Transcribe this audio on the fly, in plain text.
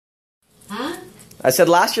I said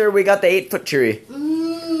last year we got the 8-foot tree.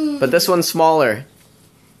 But this one's smaller.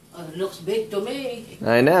 It looks big to me.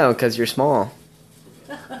 I know, because you're small.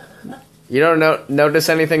 You don't notice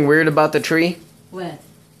anything weird about the tree? What?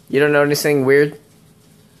 You don't know anything weird?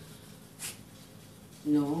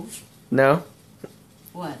 No. No?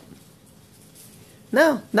 What?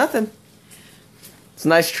 No, nothing. It's a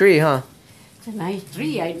nice tree, huh? It's a nice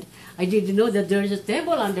tree. I didn't know that there's a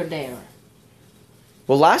table under there.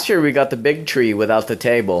 Well, last year we got the big tree without the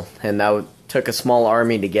table, and that took a small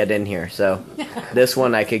army to get in here. So this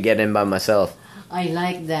one I could get in by myself. I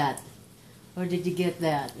like that. Where did you get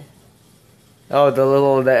that? Oh, the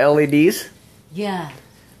LEDs? Yeah.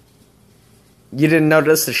 You didn't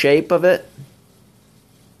notice the shape of it?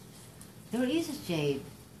 There is a shape.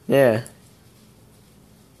 Yeah.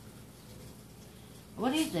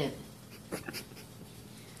 What is it?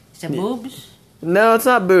 It's a boobs? No, it's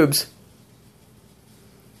not boobs.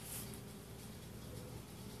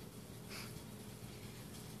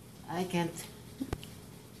 I can't.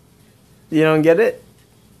 You don't get it?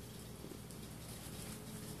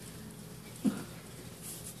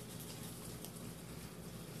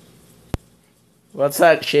 What's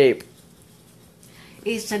that shape?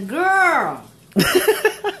 It's a girl.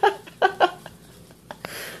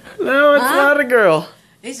 No, it's not a girl.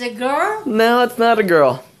 It's a girl? No, it's not a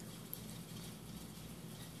girl.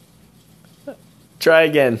 Try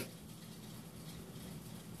again.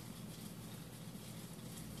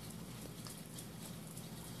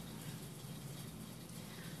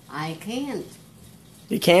 I can't.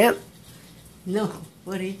 You can't? No.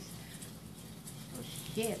 What is? Oh,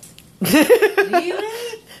 shit.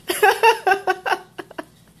 Really?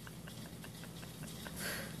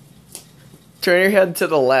 Turn your head to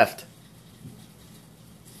the left.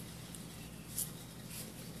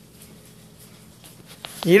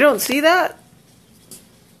 You don't see that?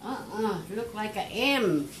 Look like a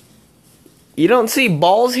M. You don't see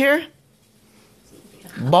balls here?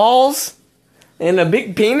 Balls? And a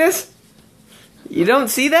big penis? You don't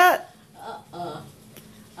see that?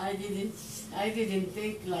 I didn't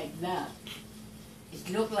think like that. It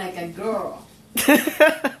looked like a girl.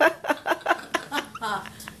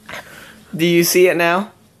 Do you see it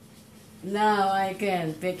now? Now I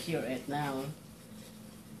can picture it now.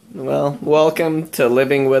 Well, welcome to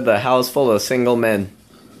living with a house full of single men.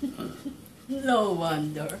 No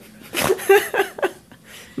wonder.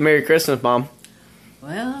 Merry Christmas, Mom.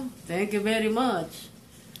 Well, thank you very much.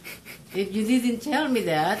 If you didn't tell me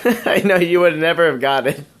that, I know you would never have got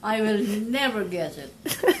it. I will never guess it.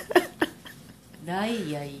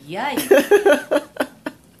 Ay, ay, ay.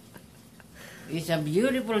 It's a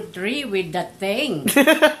beautiful tree with that thing.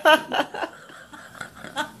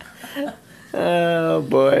 Oh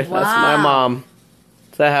boy, Wow. That's my mom.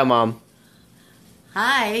 Say hi, Mom.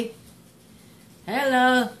 Hi.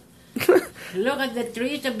 Hello. Look at the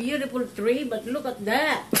tree. It's a beautiful tree, but look at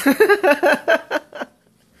that.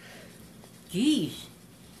 Jeez.